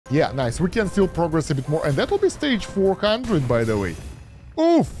Yeah, nice. We can still progress a bit more. And that will be stage 400, by the way.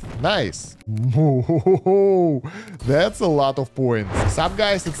 Oof, nice. Whoa, that's a lot of points. Sup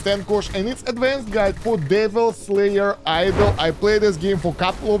guys, it's Kosh and it's advanced guide for Devil Slayer Idol. I played this game for a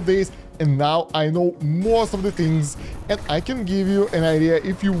couple of days and now I know most of the things and I can give you an idea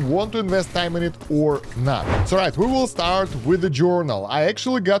if you want to invest time in it or not. So right, we will start with the journal. I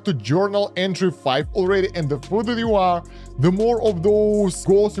actually got to journal entry 5 already, and the further you are, the more of those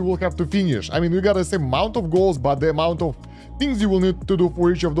goals you will have to finish. I mean, we got the same amount of goals, but the amount of things you will need to do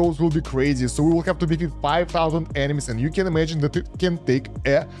for each of those will be crazy. So we will have to defeat 5,000 enemies, and you can imagine that it can take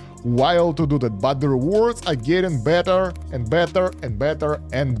a while to do that. But the rewards are getting better and better and better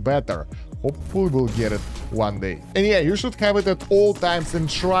and better. Hopefully we'll get it one day. And yeah, you should have it at all times and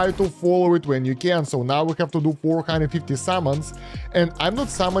try to follow it when you can. So now we have to do 450 summons, and I'm not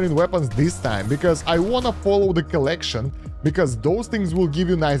summoning weapons this time because I want to follow the collection, because those things will give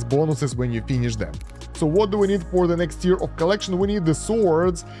you nice bonuses when you finish them. So what do we need for the next tier of collection? We need the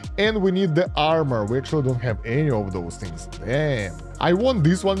swords and we need the armor. We actually don't have any of those things. Damn. I want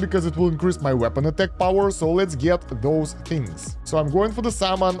this one because it will increase my weapon attack power, so let's get those things. So I'm going for the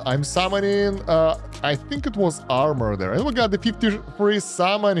summon. I'm summoning, I think it was armor there. And we got the 53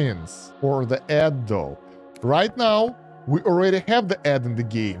 summonings for the ad though. Right now, we already have the ad in the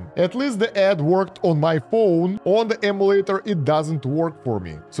game. At least the ad worked on my phone. On the emulator, it doesn't work for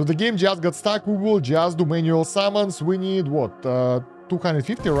me. So the game just got stuck. We will just do manual summons. We need, what,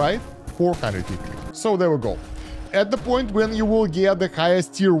 250, right? 450. So there we go. At the point when you will get the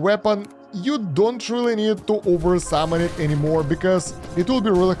highest tier weapon, you don't really need to over summon it anymore because it will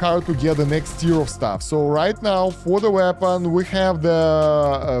be really hard to get the next tier of stuff. So right now, for the weapon, we have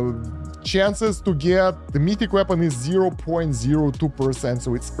the chances to get the mythic weapon is 0.02%,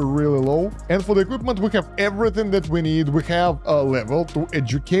 so it's really low. And for the equipment, we have everything that we need. We have a level 2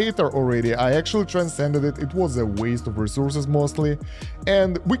 educator already. I actually transcended it. It was a waste of resources mostly,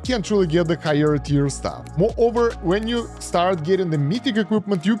 and we can't really get the higher tier stuff. Moreover, when you start getting the mythic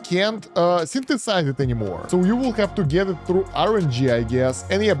equipment, you can't synthesize it anymore, so you will have to get it through RNG, I guess.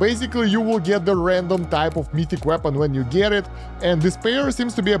 And yeah, basically you will get the random type of mythic weapon when you get it, and Despair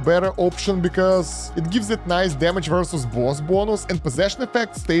seems to be a better option because it gives it nice damage versus boss bonus, and possession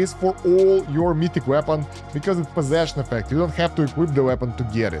effect stays for all your mythic weapon because it's possession effect. You don't have to equip the weapon to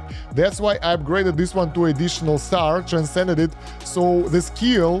get it. That's why I upgraded this one to additional star, transcended it, so the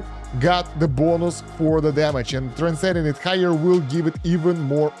skill got the bonus for the damage, and transcending it higher will give it even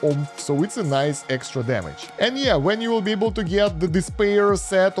more oomph, so it's a nice extra damage. And yeah, when you will be able to get the Despair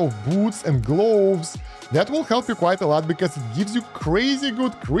set of boots and gloves, that will help you quite a lot because it gives you crazy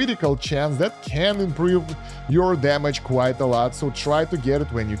good critical chance that can improve your damage quite a lot, so try to get it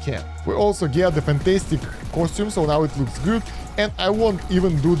when you can. We also get the fantastic costume, so now it looks good, and I won't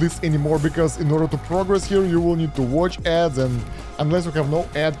even do this anymore because in order to progress here you will need to watch ads, and unless you have no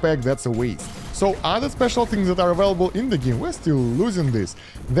ad pack, that's a waste. So other special things that are available in the game, we're still losing this,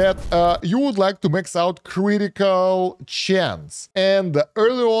 that you would like to max out critical chance. And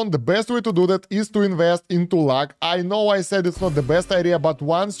early on, the best way to do that is to invest into luck. I know I said it's not the best idea, but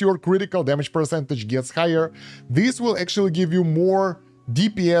once your critical damage percentage gets higher, this will actually give you more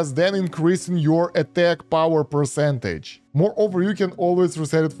DPS than increasing your attack power percentage. Moreover, you can always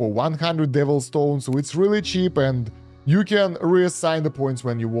reset it for 100 Devil Stones, so it's really cheap and you can reassign the points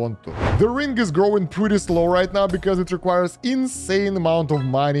when you want to. The ring is growing pretty slow right now because it requires insane amount of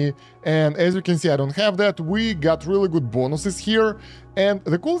money, and as you can see, I don't have that. We got really good bonuses here, and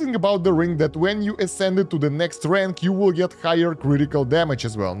the cool thing about the ring that when you ascend it to the next rank, you will get higher critical damage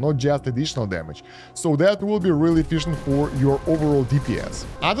as well, not just additional damage. So that will be really efficient for your overall DPS.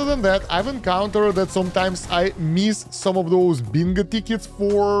 Other than that, I've encountered that sometimes I miss some of those bingo tickets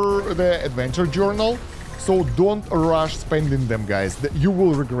for the adventure journal. So don't rush spending them, guys. You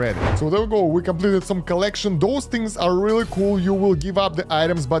will regret it. So there we go. We completed some collection. Those things are really cool. You will give up the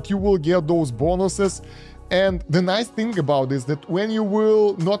items, but you will get those bonuses. And the nice thing about this is that when you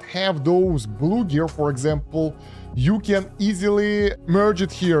will not have those blue gear, for example, you can easily merge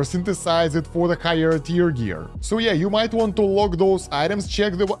it here, synthesize it for the higher tier gear. So yeah, you might want to log those items,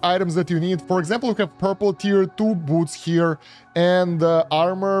 check the items that you need. For example, we have purple tier 2 boots here, and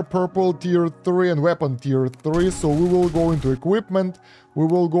armor purple tier 3 and weapon tier 3. So we will go into equipment, we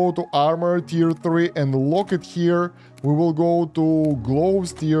will go to armor tier 3 and lock it here. We will go to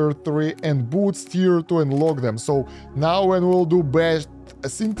gloves tier 3 and boots tier 2 and lock them. So now when we'll do best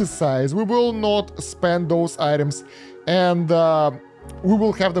synthesize, we will not spend those items, and we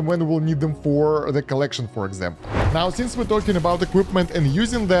will have them when we will need them for the collection, for example. Now, since we're talking about equipment and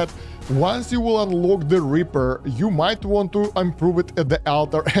using that, once you will unlock the Reaper, you might want to improve it at the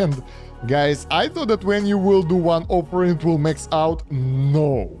altar. And guys, I thought that when you will do one offering, it will max out.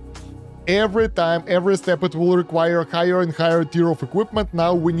 No. Every time, every step, it will require higher and higher tier of equipment.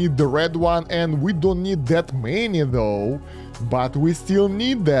 Now we need the red one, and we don't need that many though, but we still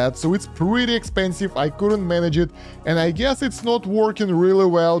need that, so it's pretty expensive. I couldn't manage it, and I guess it's not working really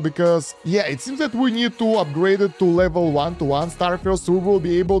well because, yeah, it seems that we need to upgrade it to level 1 to 1 star first, so we will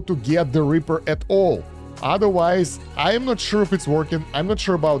be able to get the Reaper at all. Otherwise, I am not sure if it's working. I'm not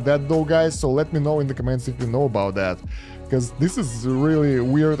sure about that though, guys, so let me know in the comments if you know about that, because this is really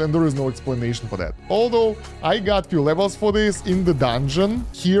weird and there is no explanation for that. Although, I got few levels for this in the dungeon,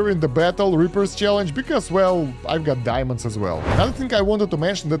 here in the Battle Reapers challenge, because, well, I've got diamonds as well. Another thing I wanted to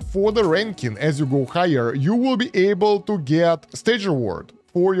mention, that for the ranking, as you go higher, you will be able to get stage reward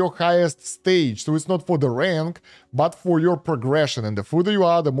for your highest stage. So it's not for the rank, but for your progression. And the further you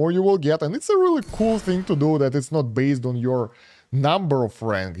are, the more you will get. And it's a really cool thing to do, that it's not based on your number of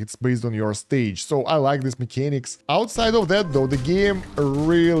rank, it's based on your stage. So I like this mechanics. Outside of that though, the game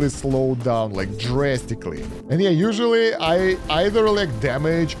really slowed down, like drastically. And yeah, usually I either lack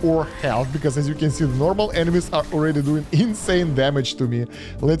damage or health, because as you can see, the normal enemies are already doing insane damage to me.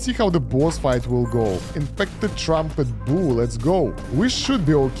 Let's see how the boss fight will go. Infected Trumpet Boo, let's go. We should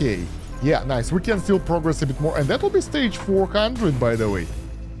be okay. Yeah, nice, we can still progress a bit more, and that will be stage 400, by the way.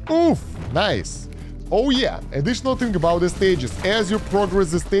 Oof, nice. Oh yeah, additional thing about the stages. As you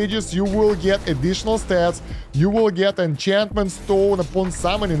progress the stages, you will get additional stats. You will get enchantment stone upon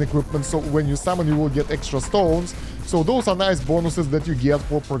summoning equipment, so when you summon you will get extra stones. So those are nice bonuses that you get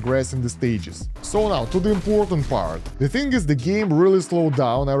for progressing the stages. So now to the important part. The thing is, the game really slowed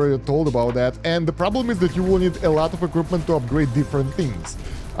down, I already told about that, and the problem is that you will need a lot of equipment to upgrade different things.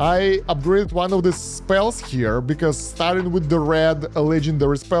 I upgraded one of the spells here, because starting with the red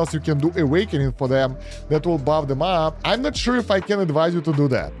legendary spells, you can do awakening for them. That will buff them up. I'm not sure if I can advise you to do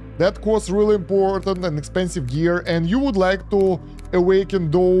that. That costs really important and expensive gear, and you would like to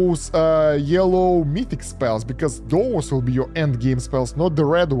awaken those yellow mythic spells, because those will be your end game spells, not the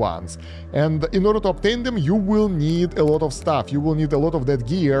red ones. And in order to obtain them, you will need a lot of stuff. You will need a lot of that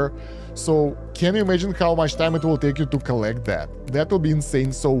gear. So can you imagine how much time it will take you to collect that? That will be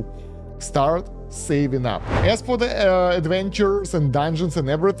insane. So start saving up. As for the adventures and dungeons and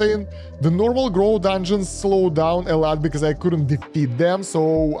everything, the normal grow dungeons slowed down a lot because I couldn't defeat them,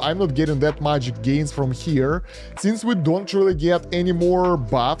 so I'm not getting that much gains from here. Since we don't really get any more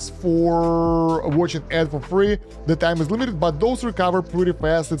buffs for watching ad for free, the time is limited, but those recover pretty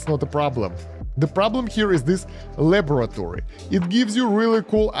fast, it's not a problem. The problem here is this laboratory. It gives you really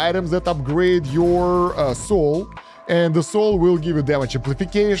cool items that upgrade your soul, and the soul will give you damage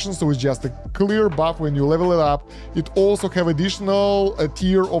amplification, so it's just a clear buff when you level it up. It also have additional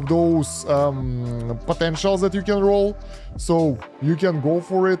tier of those potentials that you can roll, so you can go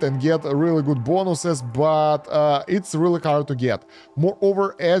for it and get really good bonuses, but it's really hard to get.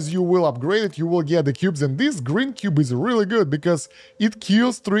 Moreover, as you will upgrade it, you will get the cubes, and this green cube is really good because it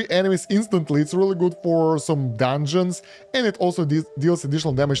kills 3 enemies instantly. It's really good for some dungeons, and it also deals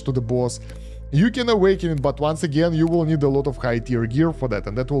additional damage to the boss. You can awaken it, but once again, you will need a lot of high tier gear for that,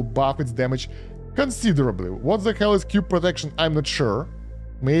 and that will buff its damage considerably. What the hell is cube protection? I'm not sure.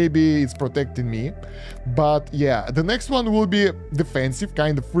 Maybe it's protecting me. But yeah, the next one will be defensive,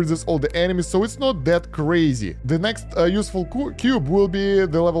 kind of freezes all the enemies, so it's not that crazy. The next useful cube will be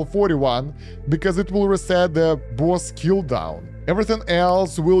the level 41, because it will reset the boss cooldown. Everything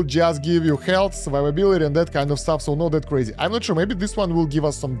else will just give you health, survivability, and that kind of stuff, so not that crazy. I'm not sure, maybe this one will give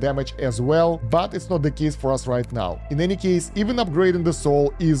us some damage as well, but it's not the case for us right now. In any case, even upgrading the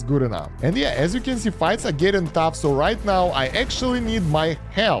soul is good enough. And yeah, as you can see, fights are getting tough, so right now I actually need my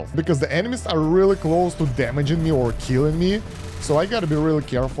health, because the enemies are really close to damaging me or killing me. So I gotta be really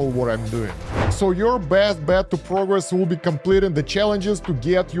careful what I'm doing. So your best bet to progress will be completing the challenges to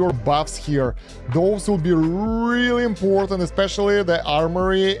get your buffs here. Those will be really important, especially the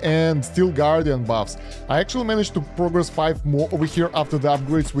armory and steel guardian buffs. I actually managed to progress 5 more over here after the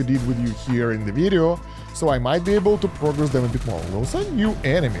upgrades we did with you here in the video. So I might be able to progress them a bit more. Those are new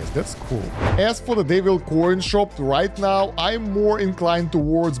enemies, that's cool. As for the Devil Coin Shop, right now I'm more inclined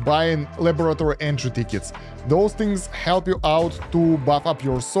towards buying laboratory entry tickets. Those things help you out to buff up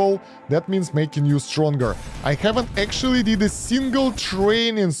your soul, that means making you stronger. I haven't actually did a single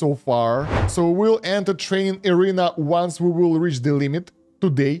training so far, so we'll enter training arena once we will reach the limit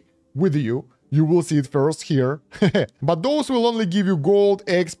today with you. You will see it first here. But those will only give you gold,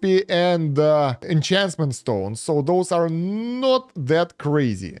 XP, and enchantment stones, so those are not that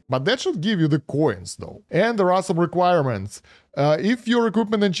crazy. But that should give you the coins, though. And there are some requirements. If your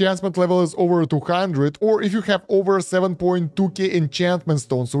equipment enchantment level is over 200, or if you have over 7.2k enchantment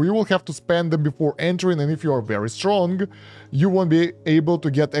stones, so you will have to spend them before entering, and if you are very strong, you won't be able to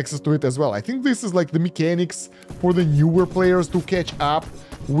get access to it as well. I think this is like the mechanics for the newer players to catch up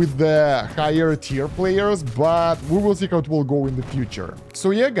with the higher tier players, but we will see how it will go in the future.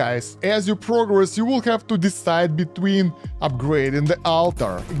 So yeah, guys, as you progress, you will have to decide between upgrading the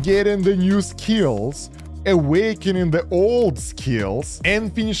altar, getting the new skills, awakening the old skills,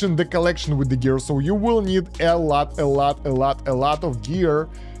 and finishing the collection with the gear. So you will need a lot of gear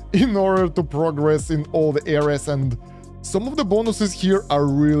in order to progress in all the areas, and some of the bonuses here are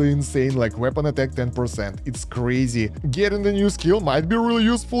really insane, like weapon attack 10%. It's crazy. Getting the new skill might be really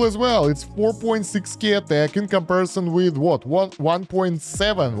useful as well. It's 4.6k attack in comparison with what?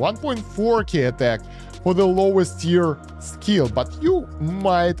 1.4k attack for the lowest tier skill, but you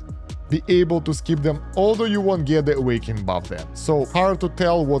might be able to skip them, although you won't get the awakening buff then. So hard to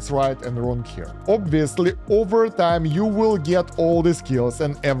tell what's right and wrong here. Obviously, over time you will get all the skills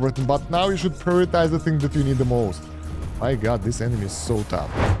and everything, but now you should prioritize the thing that you need the most. My god, this enemy is so tough.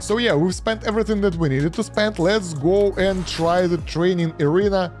 So yeah, we've spent everything that we needed to spend. Let's go and try the training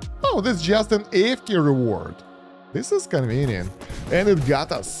arena. Oh, that's just an AFK reward. This is convenient. And it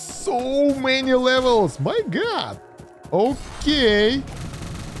got us so many levels. My god. Okay.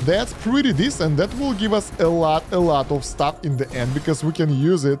 That's pretty decent. That will give us a lot of stuff in the end, because we can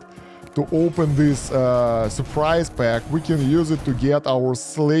use it to open this surprise pack. We can use it to get our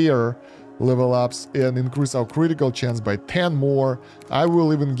Slayer level ups and increase our critical chance by 10 more. I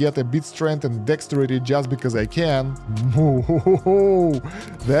will even get a bit strength and dexterity just because I can.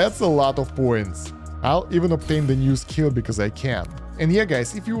 That's a lot of points. I'll even obtain the new skill because I can. And yeah,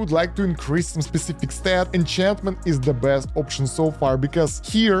 guys, if you would like to increase some specific stat, enchantment is the best option so far, because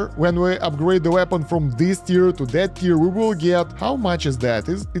here, when we upgrade the weapon from this tier to that tier, we will get, how much is that?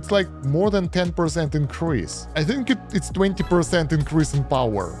 It's like more than 10% increase. I think it's 20% increase in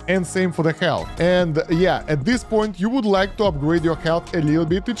power, and same for the health. And yeah, at this point, you would like to upgrade your health a little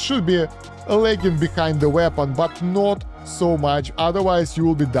bit. It should be lagging behind the weapon, but not so much, otherwise you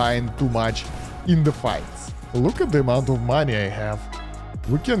will be dying too much in the fights. Look at the amount of money I have.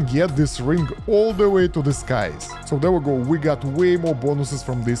 We can get this ring all the way to the skies. So there we go, we got way more bonuses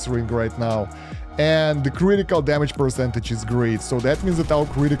from this ring right now. And the critical damage percentage is great, so that means that our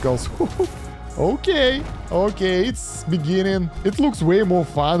criticals... Okay, it's beginning. It looks way more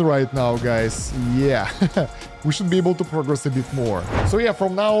fun right now, guys. Yeah, we should be able to progress a bit more. So yeah,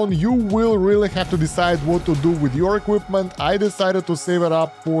 from now on, you will really have to decide what to do with your equipment. I decided to save it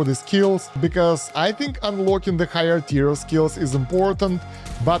up for the skills, because I think unlocking the higher tier skills is important,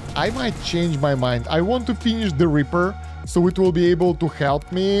 but I might change my mind. I want to finish the Reaper, so it will be able to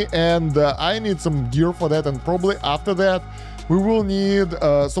help me, and I need some gear for that, and probably after that, we will need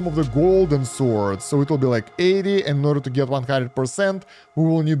some of the golden swords, so it will be like 80, and in order to get 100%, we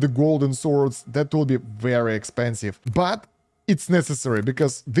will need the golden swords. That will be very expensive, but it's necessary,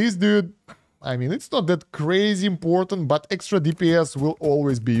 because this dude, I mean, it's not that crazy important, but extra DPS will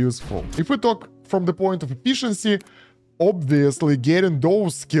always be useful. If we talk from the point of efficiency, obviously getting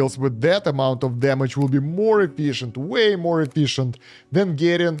those skills with that amount of damage will be more efficient, way more efficient than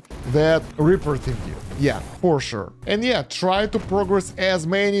getting that Reaper thingy. Yeah, for sure. And yeah, try to progress as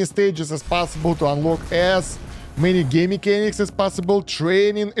many stages as possible to unlock as many game mechanics as possible.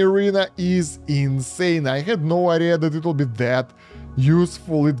 Training arena is insane. I had no idea that it will be that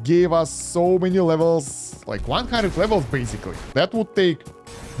useful. It gave us so many levels, like 100 levels basically. That would take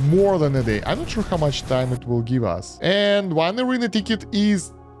more than a day. I'm not sure how much time it will give us. And one arena ticket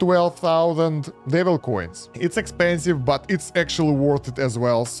is 12,000 devil coins. It's expensive, but it's actually worth it as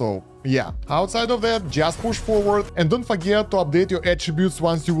well, so yeah. Outside of that, just push forward, and don't forget to update your attributes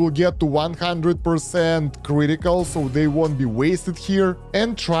once you will get to 100% critical, so they won't be wasted here.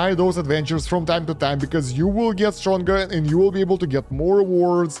 And try those adventures from time to time, because you will get stronger and you will be able to get more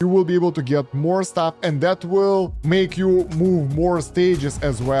rewards, you will be able to get more stuff, and that will make you move more stages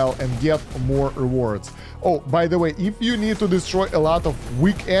as well and get more rewards. Oh, by the way, if you need to destroy a lot of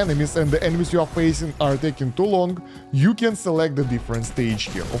weak enemies and the enemies you are facing are taking too long, you can select the different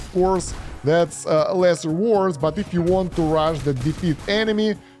stage here. Of course, that's less rewards, but if you want to rush the defeat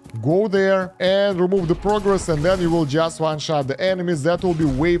enemy, go there and remove the progress, and then you will just one-shot the enemies. That will be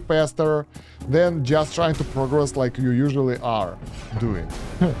way faster than just trying to progress like you usually are doing.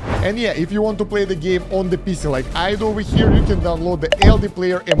 And yeah, if you want to play the game on the PC like I do over here, you can download the LD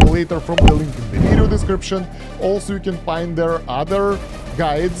Player emulator from the link in the video description. Also, you can find there other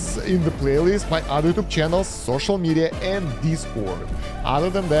guides in the playlist, my other YouTube channels, social media, and Discord. Other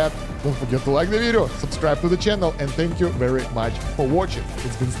than that, don't forget to like the video, subscribe to the channel, and thank you very much for watching.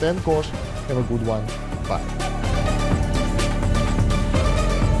 It's been Stan Kosh. Have a good one. Bye.